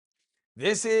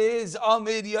This is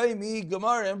Amud Yomi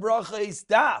Gemara and Berachos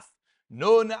Daf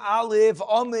Nun Aleph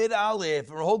Amud Aleph.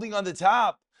 We're holding on the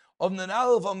top of Nun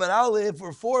Aleph Amud Aleph.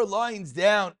 We're 4 lines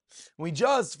down. We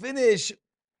just finished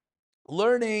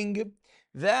learning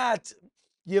that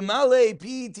Yemale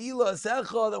Pi Tila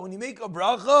Secha, that when you make a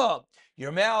bracha,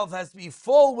 your mouth has to be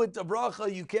full with the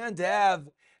bracha. You can't have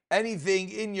anything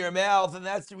in your mouth, and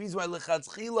that's the reason why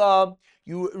Lechatzchila,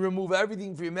 you remove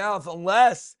everything from your mouth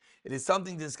unless it is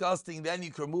something disgusting, then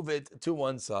you can remove it to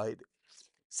one side.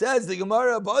 Says the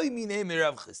Gemara, Mi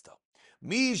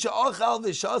sha'achal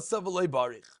v'shasa v'loy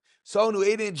barich. Someone who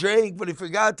ate and drank, but he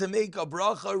forgot to make a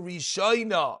bracha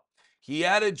rishayna. He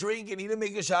had a drink and he didn't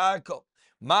make a sha'akal.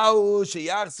 Ma'u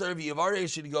sheyachser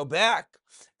v'yavarech, should go back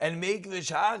and make the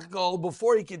sha'akal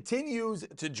before he continues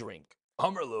to drink.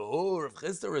 Amar lahu, Rav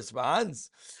Chisda responds,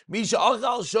 Mi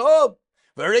sha'achal shob.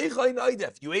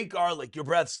 You ate garlic, your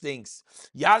breath stinks.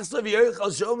 More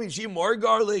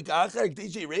garlic.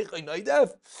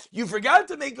 You forgot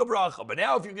to make a bracha, but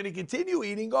now if you're going to continue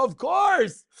eating, of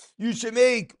course, you should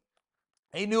make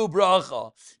a new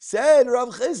bracha. Said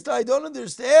Rav Chisda, I don't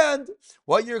understand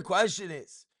what your question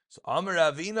is. So Amar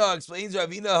Ravina explains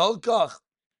Ravina Holkach.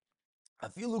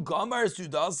 Afilu Gamar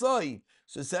Sudasai.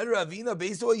 So said Ravina,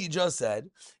 based on what you just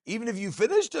said, even if you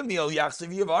finished a meal,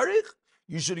 Yachsav Yavarich,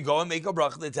 you should go and make a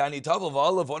bracha. The Tani Tav, if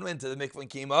one went to the mikvah and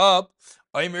came up,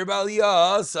 Omer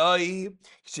Baliyasai, he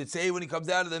should say when he comes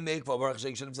out of the mikvah, Baruch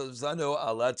Shekshon Sano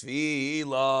Ala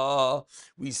Tvila.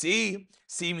 We see,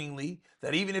 seemingly,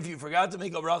 that even if you forgot to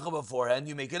make a bracha beforehand,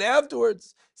 you make it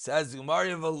afterwards. Says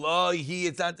Gemara Valahi,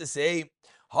 it's not the same.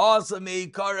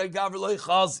 Hasamei Kara Gavrloi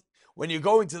Chazi. When you're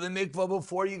going to the mikvah,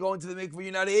 before you go into the mikvah,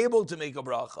 you're not able to make a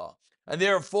bracha. And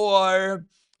therefore,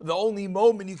 the only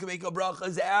moment you can make a bracha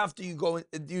is after you go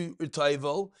and do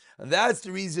taival, and that's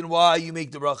the reason why you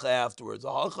make the bracha afterwards.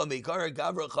 Over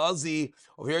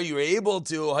here, you were able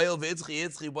to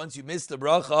once you missed the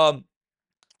bracha,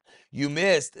 you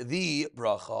missed the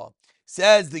bracha.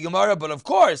 Says the Gemara, but of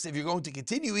course, if you're going to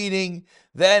continue eating,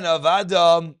 then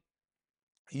avada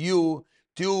you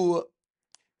do.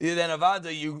 Then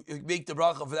avada you make the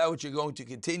bracha for that which you're going to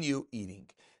continue eating.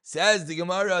 Says the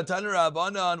Gemara, Tanur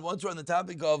Abanan, once we're on the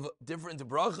topic of different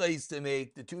brachas to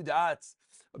make, the 2 dots,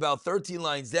 about 13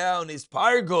 lines down, is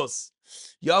Pargus.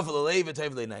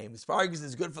 Pargus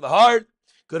is good for the heart,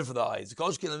 good for the eyes.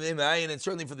 And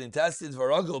certainly for the intestines.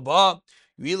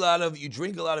 You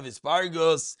drink a lot of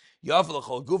asparagus.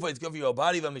 It's good for your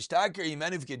body. If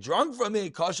you get drunk from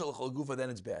it, then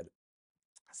it's bad.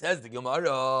 Says the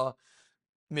Gemara,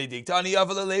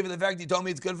 the fact you told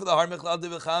me it's good for the heart.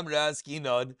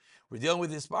 We're dealing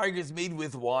with asparagus made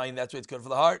with wine. That's why it's good for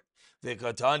the heart.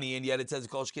 And yet it says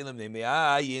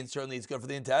and certainly it's good for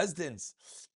the intestines.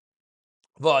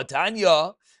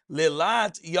 Lilat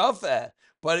yafe.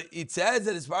 But it says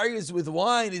that asparagus with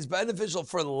wine is beneficial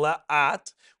for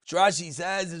la'at, which Rashi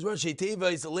says is Rosh Teva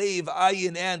is leiv,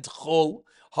 ayin, and chol,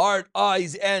 heart,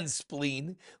 eyes, and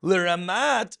spleen.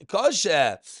 L'ramat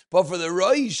kasha. But for the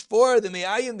roish, for the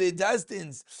me'ayim, the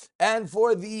intestines, and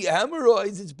for the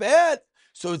hemorrhoids, it's bad.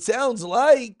 So it sounds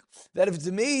like that if it's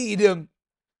made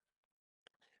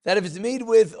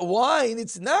with wine,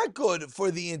 it's not good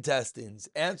for the intestines.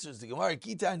 Answers the Gemara,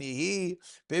 Kitanihi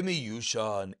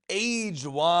b'miyushan, aged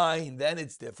wine, then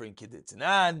it's different.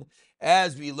 Kiditznan,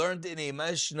 as we learned in a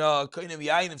Mishnah, koinem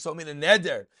yayin, if someone made a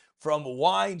neder from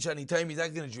wine, shani time he's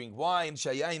not going to drink wine,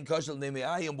 shayayin kashal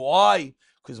neme'ayim. Why?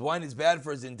 Because wine is bad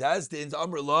for his intestines.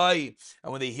 Amr lai,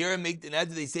 and when they hear him make the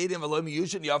neder, they say to him, V'lo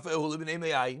miyushan yafehu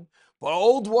l'b'neme'ayim. But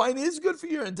old wine is good for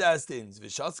your intestines.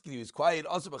 Vishaskri was quiet.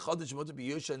 Also,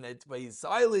 and by his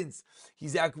silence,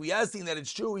 he's acquiescing that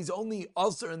it's true. He's only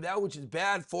ulcer in that which is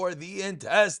bad for the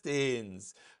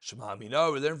intestines. Shema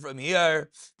Mina, we learn from here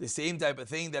the same type of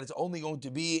thing, that it's only going to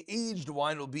be aged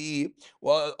wine will be,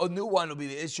 well, a new wine will be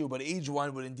the issue, but aged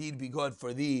wine would indeed be good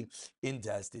for the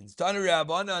intestines. Tanu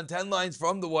Rabbana on 10 lines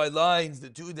from the white lines,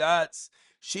 the 2 dots.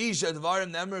 Shisha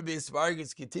Dvarim Nemar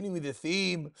Asparagus, continuing the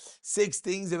theme. 6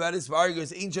 things about asparagus.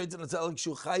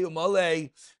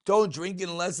 Don't drink it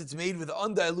unless it's made with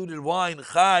undiluted wine,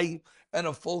 chai, and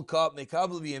a full cup.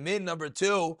 Number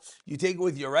 2, you take it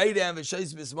with your right hand, and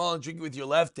drink it with your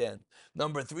left hand.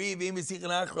 Number 3,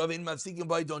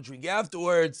 don't drink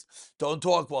afterwards. Don't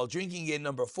talk while drinking it.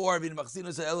 Number 4,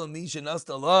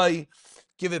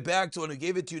 give it back to one who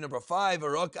gave it to you. Number 5,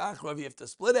 you have to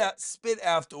spit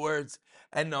afterwards.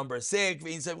 And number 6,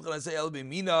 you can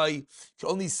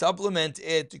only supplement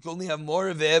it, you can only have more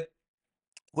of it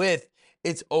with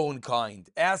its own kind.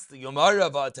 Ask the Gemara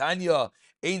Vatanya,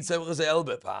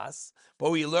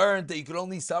 but we learned that you could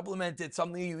only supplement it,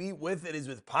 something you eat with it is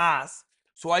with pas.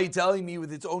 So why are you telling me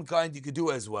with its own kind you could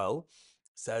do as well?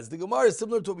 Says the Gemara,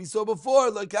 similar to what we saw before,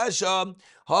 like Hashem,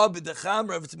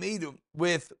 if it's made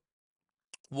with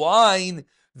wine,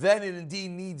 then it indeed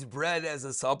needs bread as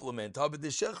a supplement. But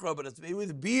it's made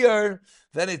with beer,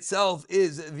 then itself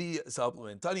is the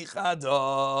supplement. Tani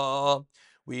Chada.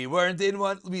 We learned in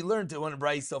one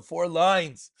brisa 4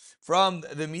 lines from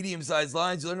the medium-sized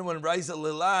lines. You learned in one brisa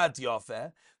lilat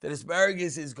yafeh, that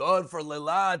asparagus is good for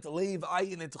lilat, lev,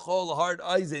 ayin, et chol, heart,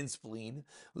 eyes, and spleen.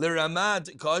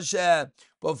 Liramat kosher,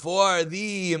 before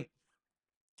the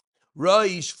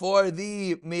Roish, for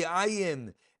the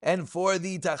me'ayim, and for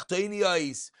the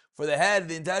tachtoniyos, for the head,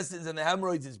 the intestines, and the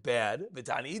hemorrhoids is bad.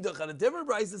 V'taniduch, on a different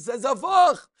price, it says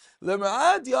afach.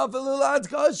 L'ma'at yafelulat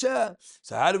kasha.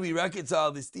 So how do we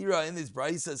reconcile this tira in this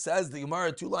brisa? Says the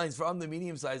Gemara, 2 lines from the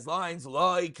medium-sized lines.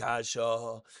 Loi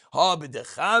kasha ha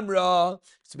b'dechamra.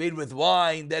 It's made with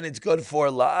wine, then it's good for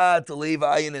la'at,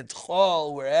 levayin, and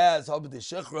tchol. Whereas ha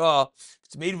b'deshechra,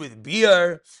 it's made with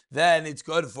beer, then it's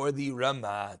good for the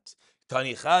ramat.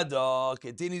 Tani Chada,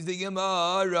 continues the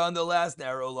Gemara on the last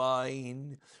narrow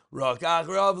line. Rakach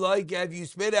Rav, like if you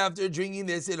spit after drinking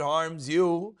this, it harms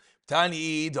you.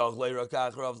 Tani Dochlei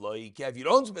Rakach Rav, like if you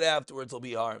don't spit afterwards, it'll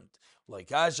be harmed. Like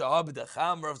Kasha, the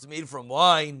Chamra, if it's made from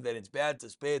wine, then it's bad to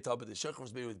spit. But the Shechar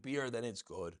is made with beer, then it's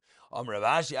good.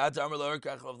 Ravashi, Amr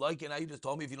Rakach Rav, like, and now you just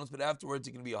told me if you don't spit afterwards,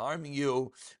 it's going to be harming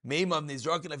you. Meimam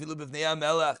Nizrakin, if you live with Ne'am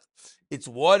Melech, it's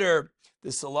water,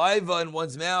 the saliva in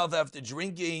one's mouth after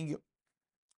drinking.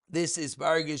 This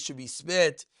asparagus should be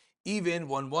spit even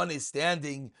when one is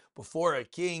standing before a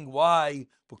king. Why?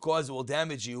 Because it will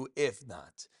damage you if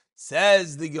not.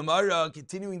 Says the Gemara,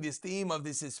 continuing this theme of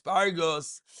this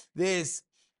asparagus, this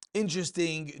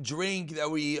interesting drink that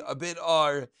we a bit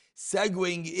are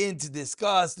segueing in to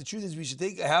discuss. The truth is we should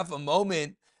take a half a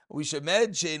moment. We should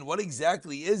mention what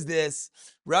exactly is this.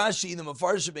 Rashi, the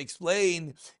Mefarshim,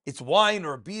 explain it's wine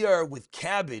or beer with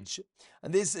cabbage.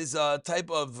 And this is a type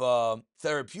of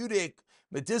therapeutic,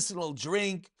 medicinal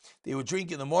drink. They would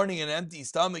drink in the morning in an empty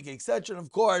stomach, etc. And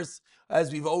of course,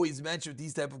 as we've always mentioned with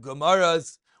these type of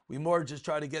Gemaras, we more just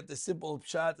try to get the simple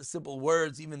shot, the simple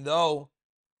words, even though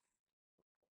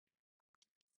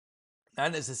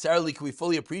not necessarily can we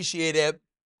fully appreciate it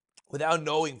without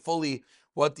knowing fully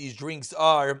what these drinks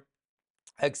are,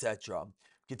 etc.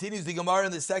 Continues the Gemara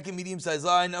in the second medium-sized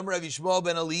line. Amar Rav Yishmael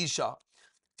ben Elisha.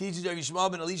 Teaches Rav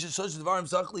Yishmael ben Elisha, Shosh Dvarim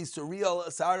Sachli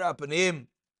Surreal Sara Panim.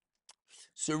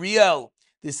 Surreal,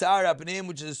 the Sara Panim,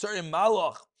 which is a certain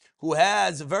Malach who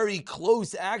has very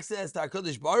close access to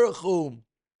HaKadosh Baruch Hu.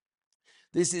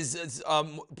 This is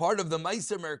part of the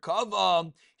Meiser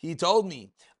Merkava. He told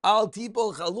me, Al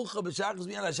tipol chalucha b'shachos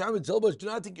miyan Hashem v'tzilbash. Do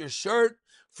not take your shirt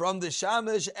from the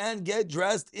shamish and get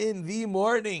dressed in the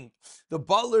morning. The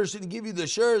butler should give you the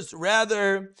shirts,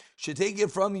 rather should take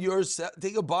it from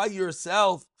take it by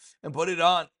yourself and put it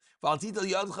on. Do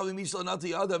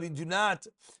not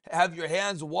have your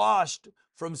hands washed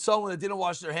from someone that didn't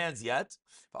wash their hands yet.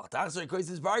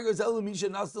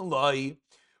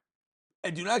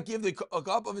 And do not give a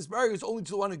cup of asparagus only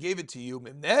to the one who gave it to you.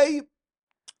 Because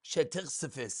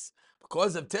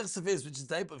of tichsifis, which is a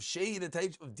type of shade, a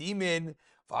type of demon.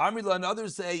 And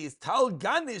others say is tal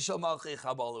ganish al malchei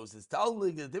chabalos. It's tal,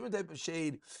 a different type of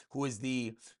shade, who is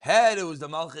the head, who is the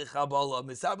malchei chabala.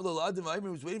 He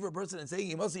was waiting for a person and saying,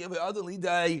 he must have other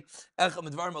liday.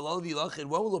 When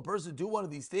will a person do one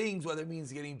of these things, whether it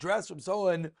means getting dressed from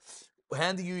someone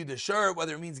handing you the shirt,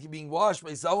 whether it means being washed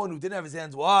by someone who didn't have his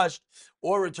hands washed,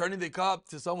 or returning the cup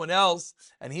to someone else,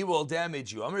 and he will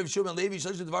damage you. On a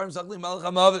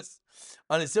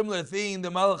similar thing, the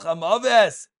Malach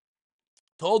HaMaves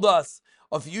told us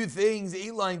a few things,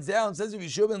 8 lines down. Says if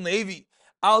Yeshua ben Levi,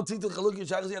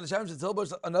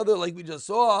 another like we just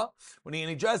saw, when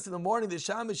he dressed in the morning, the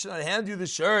Shamish should not hand you the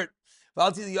shirt.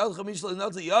 You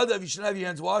should have your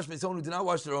hands washed by someone who did not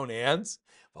wash their own hands.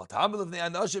 Do not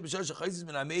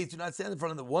stand in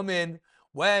front of the woman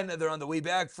when they're on the way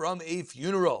back from a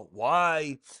funeral.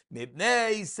 Why?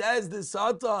 Mibnei, says the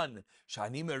Satan, I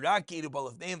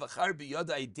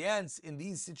dance in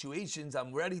these situations.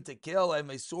 I'm ready to kill. I have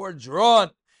my sword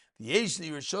drawn. And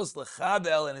in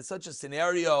such a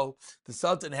scenario, the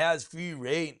Satan has free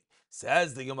reign.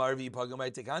 Says the Gemara,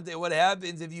 what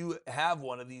happens if you have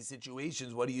one of these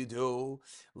situations? What do?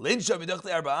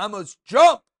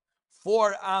 Jump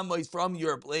 4 amos from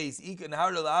your place.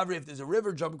 If there's a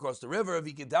river, jump across the river. If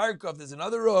there's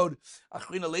another road, go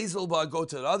to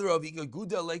the other road.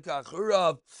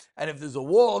 And if there's a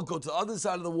wall, go to the other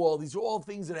side of the wall. These are all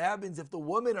things that happens if the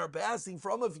women are passing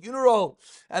from a funeral.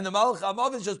 And the Malach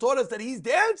HaMavet just taught us that he's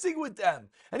dancing with them.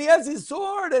 And he has his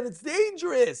sword, and it's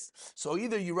dangerous. So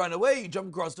either you run away, you jump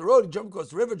across the road, you jump across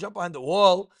the river, jump behind the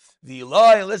wall. The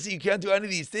lie, unless you can't do any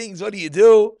of these things, what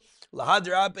do?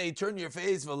 Lahadarape, turn your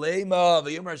face, Valema,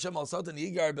 Vayomer Hashem al Satan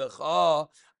Yigar Becha,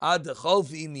 Ad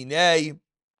Cholfi Minei,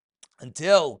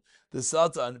 until the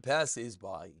Satan passes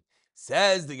by.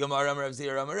 Says the Gemara, Rav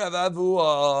Zir, Rav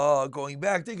Avua, going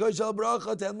back to Koshal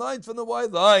Bracha, 10 lines from the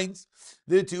white lines.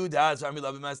 The two dads, Rami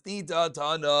Labi Masnita,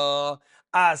 Tana,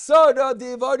 Asada,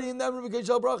 Devarim, Namra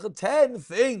Koshal Bracha, 10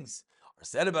 things are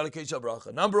said about a Koshal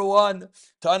Bracha. Number 1,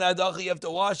 Tana Adachi, you have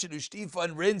to wash it, Ushtifa,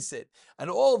 and rinse it.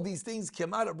 And all of these things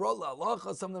came out of Bratla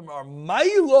Alacha. Some of them are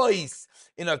Mailois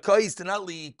in a Kais, to not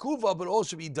li Kuva, but all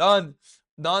should be done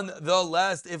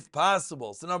nonetheless, if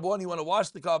possible. So number 1, you want to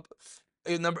wash the cup.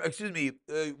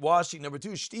 Washing. Number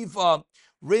 2, shtifa,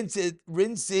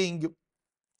 rinsing.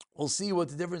 We'll see what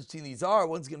the difference between these are.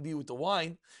 One's going to be with the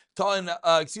wine. Chai,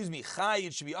 it should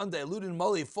be undiluted,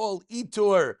 mali, full,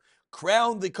 itur,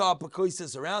 crown the cup,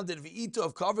 Concise around it. If you eat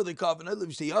off, cover the cup, and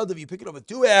if you pick it up with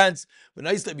 2 hands, but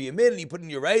nice to be a minute, and you put it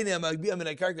in your right hand, it should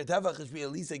be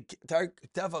at least a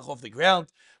tefach off the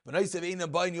ground. But nice to be in a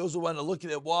bind, you also want to look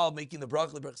at it while making the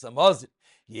bracha Berachos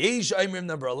 51a.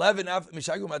 Number 11,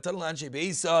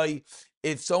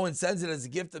 if someone sends it as a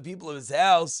gift to the people of his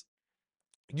house,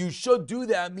 you should do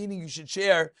that, meaning you should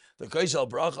share the Kaishal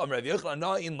Bracha. Rav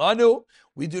Yochanan in Lanu,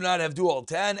 we do not have to do all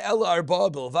 10. Ela Arba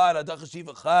Bilvad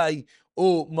Adachashiva Chai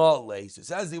U'Malei. So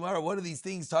says the Gemara, what are these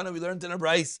things? Tana, we learned in a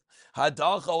Bryce.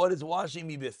 Hadacha, what is washing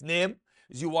mi bifnim?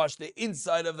 Is you wash the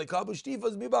inside of the cup.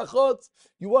 Ushtifas mi bachutz,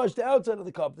 you wash the outside of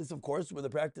the cup. This, of course, where the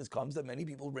practice comes that many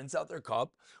people rinse out their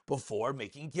cup before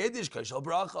making kiddush Kaishal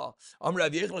Bracha.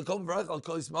 Rav Yochanan Kol Bracha Al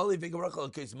Kol Ismali V'Kol Bracha Al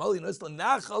Kol Ismali Nosla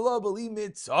Nachala B'Li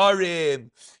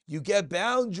Mitzarim. You get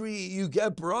boundary, you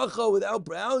get bracha without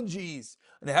boundaries.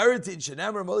 An heritage,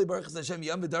 Shanamar Moli Berachos Hashem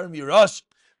Yam V'Darim Yirash.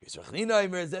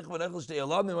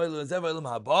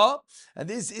 And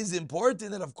this is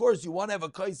important, that of course you want to have a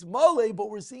kais male,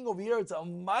 but we're seeing over here it's a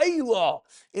maila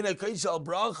in a kais al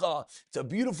bracha. It's a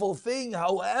beautiful thing.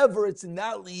 However, it's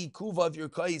not liikuva if your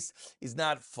kais is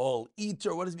not full.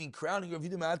 Eater, what does it mean? Crowning? He would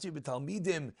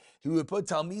put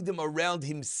talmidim around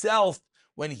himself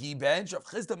when he benched. Rav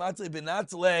Chisda Matzle ben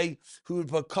Natzle, who would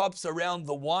put cups around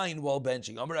the wine while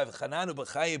benching. Amar Rav Chananu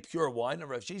b'chaya, pure wine. And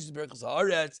Rav Sheshes Berachos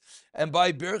Haaretz, and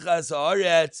by Berachos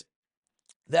Haaretz,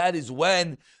 that is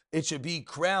when it should be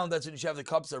crowned. That's when you should have the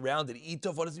cups around it.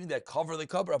 Itov, what does it mean? That cover the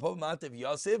cup. Rav Matev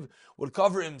Yosef would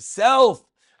cover himself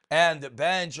and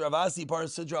bench. Rav Asi Par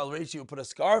Sudra Al Reishi would put a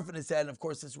scarf in his head, and of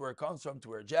course this is where it comes from, to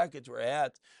wear a jacket, to wear a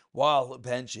hat while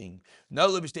benching.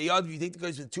 No, if you take the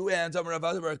guys with 2 hands, Amar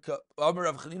Rav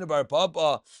Chanina Bar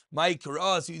Papa, my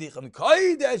Karas,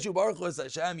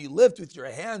 you lift with your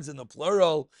hands in the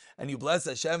plural, and you bless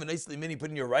Hashem, and nicely many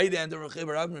put in your right hand.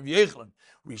 Rishonim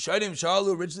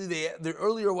Shalu, originally the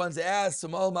earlier ones asked,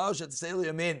 Samal Maush at Seli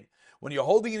Amin. When you're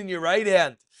holding it in your right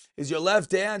hand, is your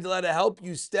left hand allowed to help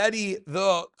you steady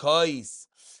the kais?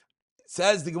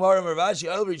 Says the Gemara Marvashi,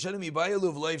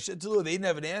 they didn't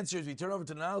have an answer. As we turn over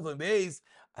to Nalv and Beis,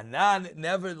 Anan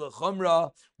never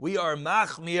l'chumra. We are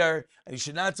machmir, and you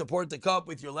should not support the cup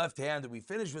with your left hand. And we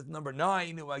finish with number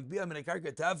 9. Amar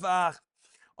Acha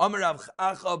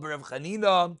B'Rav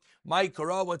Chanina, my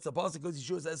Kara, what's the pasuk? Because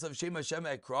Yeshua says of Shem Hashem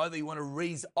Ekra, that you want to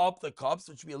raise up the cups,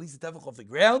 which should be at least a tefach off the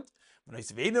ground. Why you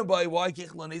don't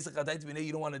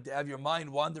want to have your mind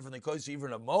wander from the kodesh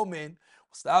even a moment.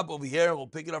 We'll stop over here and we'll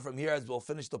pick it up from here as we'll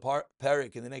finish the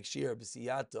parak in the next year.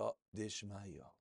 B'siyata Dishmaya.